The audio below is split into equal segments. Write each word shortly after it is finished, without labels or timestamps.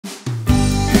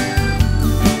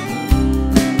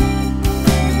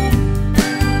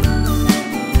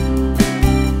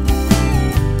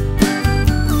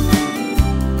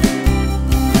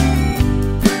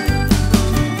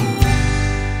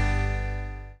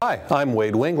Hi, I'm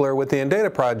Wade Wingler with the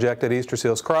Indata Project at Easter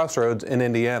Seals Crossroads in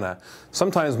Indiana.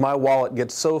 Sometimes my wallet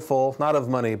gets so full, not of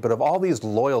money, but of all these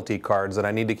loyalty cards that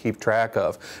I need to keep track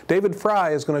of. David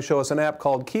Frye is going to show us an app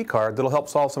called KeyCard that'll help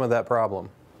solve some of that problem.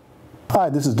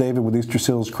 Hi, this is David with Easter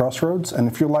Seals Crossroads, and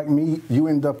if you're like me, you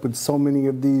end up with so many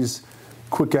of these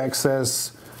quick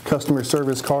access customer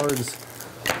service cards,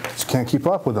 you can't keep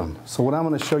up with them. So what I'm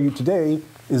going to show you today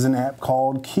is an app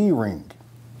called Keyring.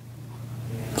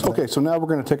 Okay, so now we're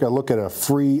going to take a look at a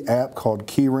free app called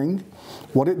Keyring.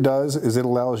 What it does is it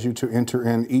allows you to enter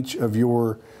in each of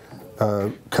your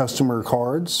customer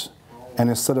cards, and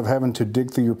instead of having to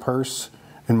dig through your purse,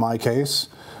 in my case,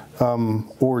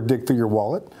 or dig through your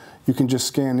wallet, you can just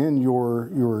scan in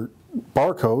your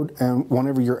barcode, and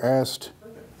whenever you're asked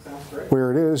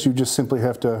where it is, you just simply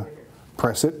have to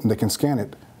press it and they can scan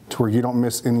it to where you don't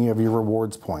miss any of your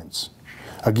rewards points.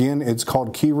 Again, it's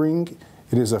called Keyring.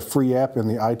 It is a free app in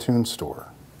the iTunes store.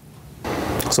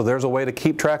 So there's a way to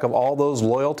keep track of all those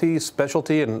loyalty,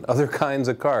 specialty, and other kinds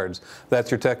of cards.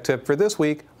 That's your tech tip for this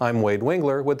week. I'm Wade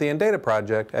Wingler with the Indata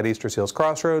Project at Easter Seals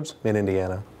Crossroads in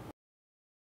Indiana.